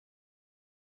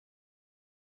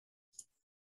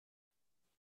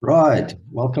Right,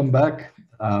 welcome back.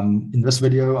 In this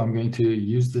video, I'm going to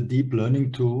use the deep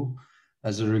learning tool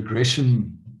as a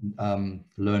regression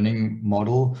learning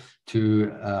model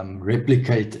to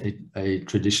replicate a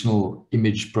traditional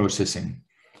image processing,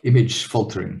 image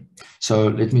filtering. So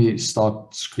let me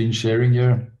start screen sharing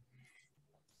here.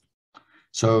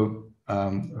 So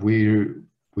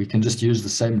we can just use the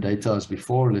same data as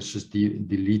before. Let's just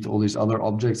delete all these other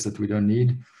objects that we don't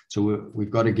need. So we've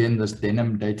got again this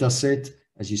denim data set.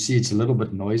 As you see, it's a little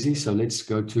bit noisy. So let's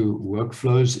go to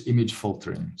workflows, image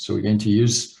filtering. So we're going to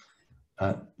use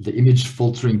the image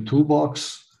filtering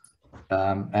toolbox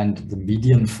and the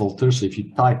median filter. So if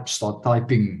you start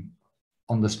typing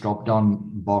on this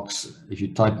drop-down box, if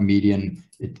you type median,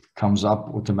 it comes up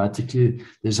automatically.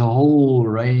 There's a whole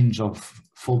range of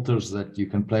filters that you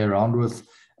can play around with,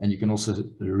 and you can also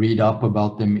read up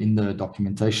about them in the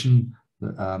documentation,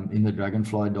 in the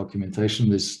Dragonfly documentation.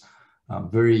 There's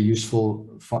very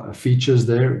useful features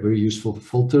there, very useful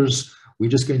filters. We're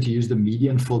just going to use the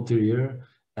median filter here.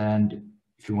 And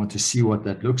if you want to see what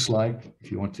that looks like,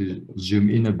 if you want to zoom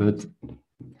in a bit,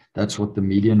 that's what the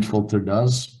median filter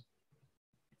does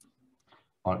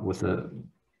with a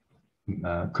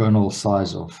kernel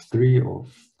size of 3 or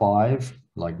 5,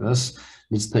 like this.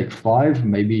 Let's take 5.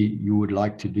 Maybe you would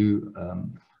like to do,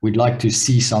 we'd like to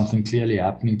see something clearly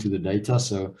happening to the data.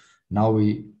 So now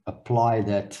we apply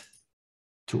that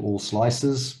to all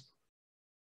slices.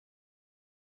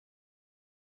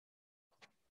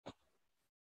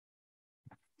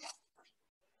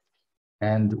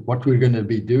 And what we're going to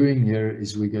be doing here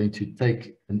is we're going to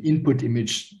take an input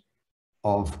image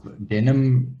of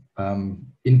denim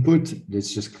input.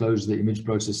 Let's just close the image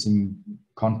processing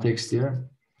context here.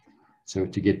 So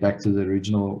to get back to the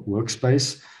original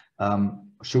workspace.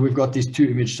 So we've got these two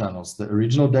image channels, the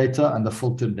original data and the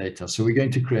filtered data. So we're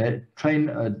going to train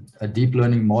a deep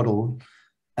learning model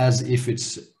as if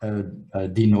it's a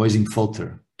denoising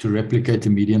filter to replicate a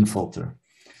median filter.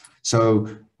 So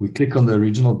we click on the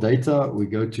original data, we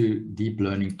go to deep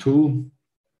learning tool.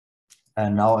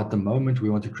 And now at the moment, we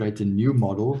want to create a new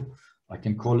model. I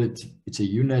can call it, it's a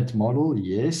UNet model,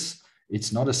 yes.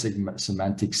 It's not a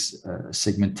semantics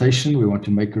segmentation. We want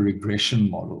to make a regression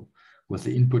model with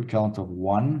the input count of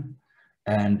 1,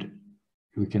 and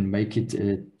we can make it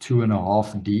a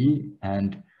 2.5D,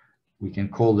 and we can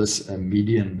call this a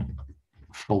median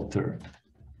filter,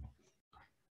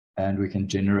 and we can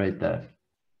generate that.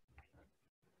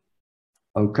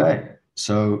 Okay,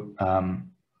 so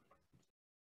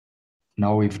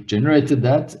now we've generated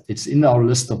that. It's in our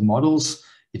list of models.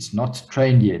 It's not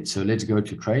trained yet. So let's go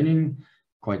to training.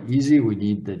 Quite easy. We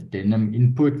need the denim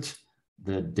input,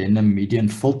 the denim median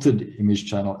filtered image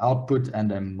channel output,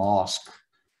 and a mask.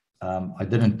 I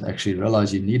didn't actually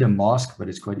realize you need a mask, but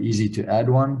it's quite easy to add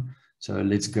one. So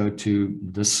let's go to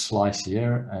this slice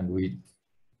here, and we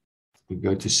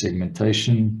go to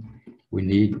segmentation. We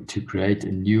need to create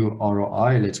a new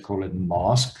ROI. Let's call it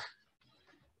mask.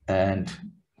 And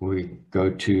we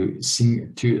go to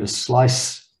a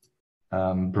slice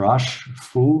brush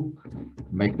full,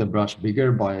 make the brush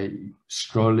bigger by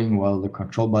scrolling while the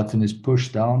control button is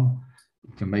pushed down.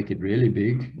 You can make it really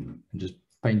big and just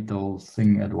paint the whole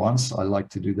thing at once. I like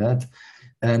to do that.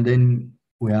 And then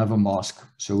we have a mask.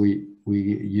 So we're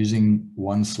using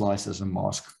one slice as a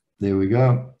mask. There we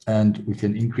go. And we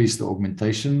can increase the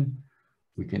augmentation.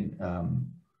 We can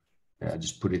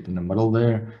just put it in the middle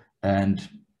there. And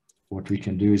what we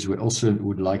can do is we also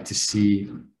would like to see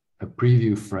a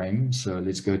preview frame. So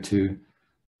let's go to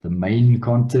the main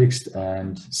context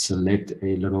and select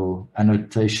a little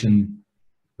annotation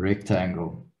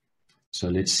rectangle. So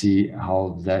let's see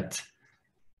how that,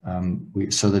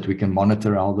 so that we can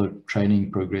monitor how the training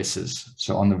progresses.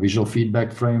 So on the visual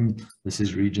feedback frame, this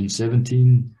is region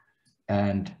 17,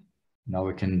 and now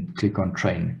we can click on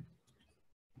train.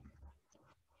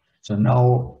 So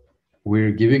now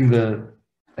we're giving a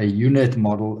UNet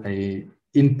model a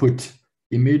input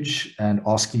image and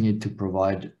asking it to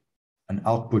provide an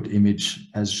output image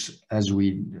as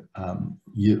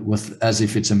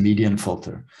if it's a median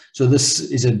filter. So this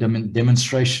is a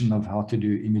demonstration of how to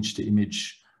do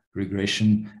image-to-image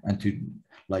regression, and to,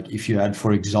 like, if you had,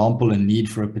 for example, a need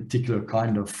for a particular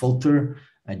kind of filter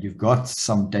and you've got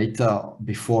some data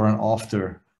before and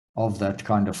after of that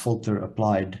kind of filter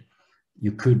applied,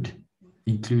 you could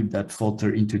include that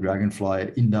filter into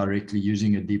Dragonfly indirectly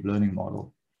using a deep learning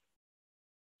model.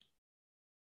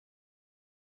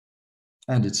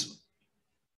 And it's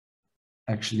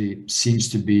actually seems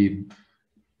to be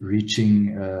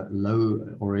reaching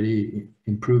low already,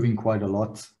 improving quite a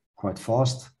lot, quite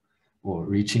fast, or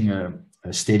reaching a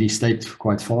steady state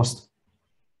quite fast.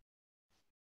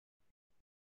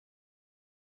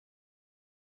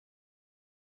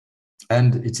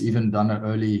 and it's even done an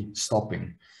early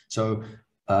stopping. So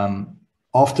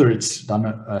after it's done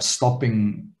a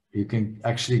stopping, you can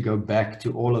actually go back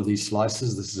to all of these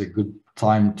slices. This is a good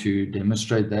time to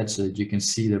demonstrate that so that you can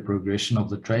see the progression of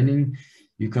the training.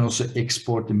 You can also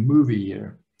export a movie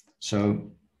here. So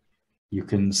you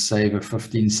can save a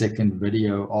 15-second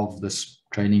video of this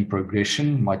training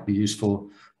progression. Might be useful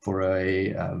for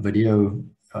a video,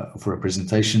 for a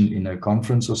presentation in a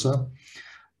conference or so.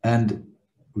 And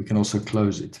we can also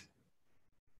close it.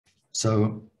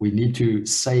 So we need to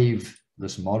save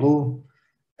this model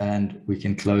and we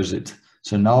can close it.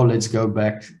 So now let's go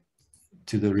back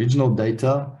to the original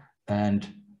data and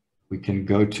we can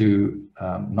go to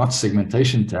not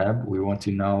segmentation tab. We want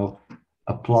to now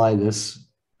apply this,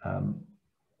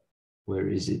 where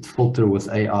is it? Filter with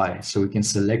AI. So we can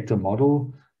select a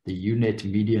model, the UNet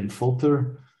median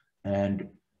filter, and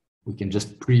we can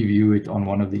just preview it on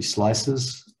one of these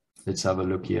slices. Let's have a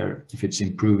look here if it's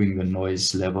improving the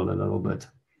noise level a little bit.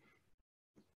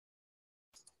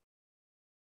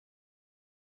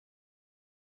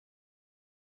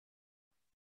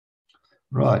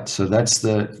 Right, so that's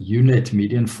the UNet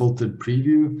median filtered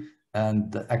preview,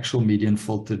 and the actual median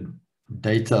filtered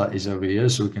data is over here,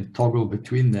 so we can toggle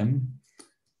between them.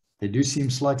 They do seem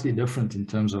slightly different in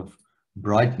terms of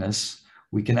brightness.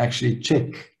 We can actually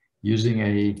check using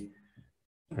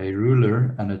a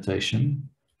ruler annotation.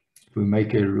 If we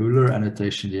make a ruler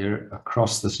annotation here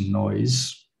across this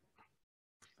noise,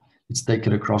 let's take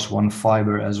it across one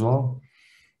fiber as well.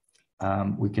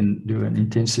 We can do an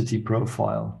intensity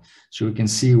profile. So we can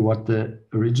see what the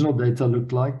original data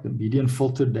looked like, the median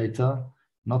filtered data,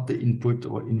 not the input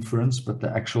or inference, but the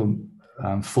actual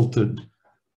filtered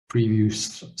preview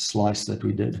slice that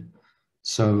we did.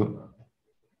 So,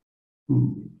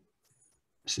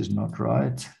 this is not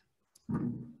right.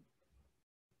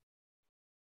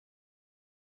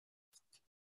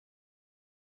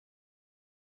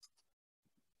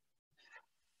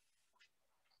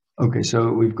 Okay,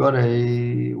 so we've got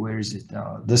a, where is it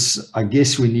now? This, I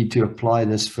guess we need to apply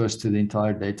this first to the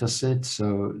entire data set.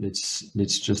 So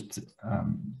let's just,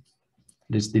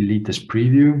 let's delete this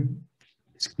preview.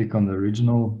 Let's click on the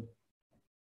original,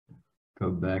 go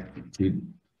back to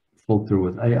filter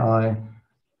with AI,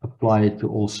 apply it to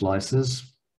all slices.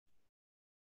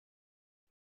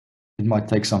 It might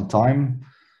take some time.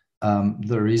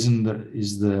 The reason that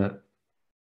is the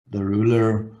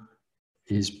ruler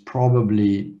is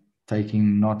probably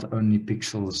taking not only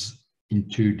pixels in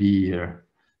 2D here,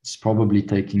 it's probably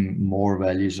taking more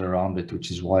values around it,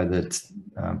 which is why that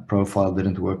profile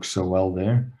didn't work so well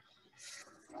there.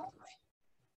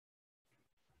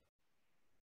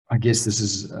 I guess this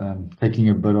is taking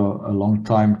a bit of a long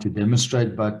time to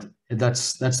demonstrate, but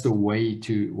that's the way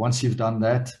to, once you've done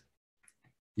that,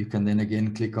 you can then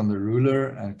again click on the ruler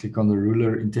and click on the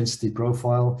ruler intensity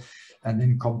profile and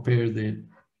then compare the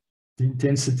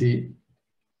intensity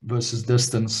versus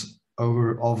distance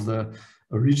over of the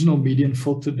original median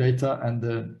filter data and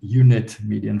the UNet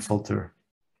median filter,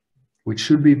 which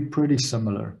should be pretty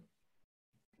similar.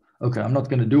 Okay, I'm not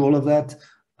going to do all of that.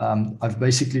 I've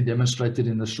basically demonstrated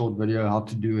in the short video how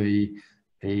to do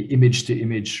a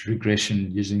image-to-image regression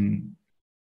using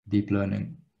deep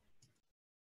learning.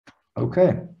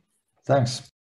 Okay, thanks.